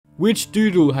Which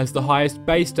Doodle has the highest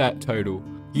base stat total?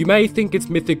 You may think it's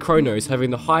Mythic Chronos having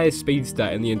the highest speed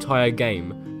stat in the entire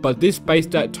game, but this base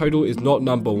stat total is not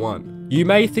number 1. You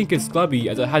may think it's Glubby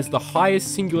as it has the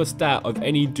highest singular stat of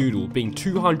any Doodle, being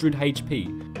 200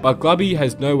 HP, but Glubby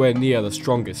has nowhere near the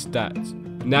strongest stats.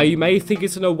 Now you may think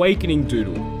it's an Awakening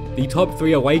Doodle. The top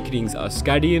 3 Awakenings are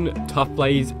Scadian,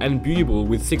 Toughblaze, and Buble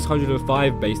with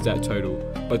 605 base stat total,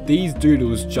 but these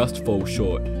Doodles just fall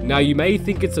short. Now you may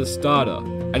think it's a starter,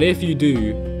 and if you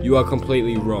do, you are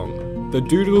completely wrong. The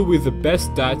Doodle with the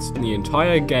best stats in the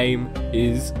entire game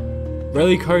is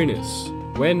Reliconus.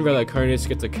 When Reliconus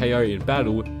gets a KO in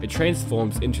battle, it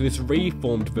transforms into this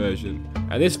reformed version,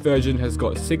 and this version has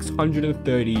got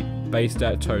 630 base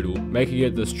stat total, making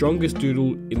it the strongest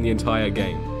Doodle in the entire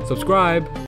game. Subscribe!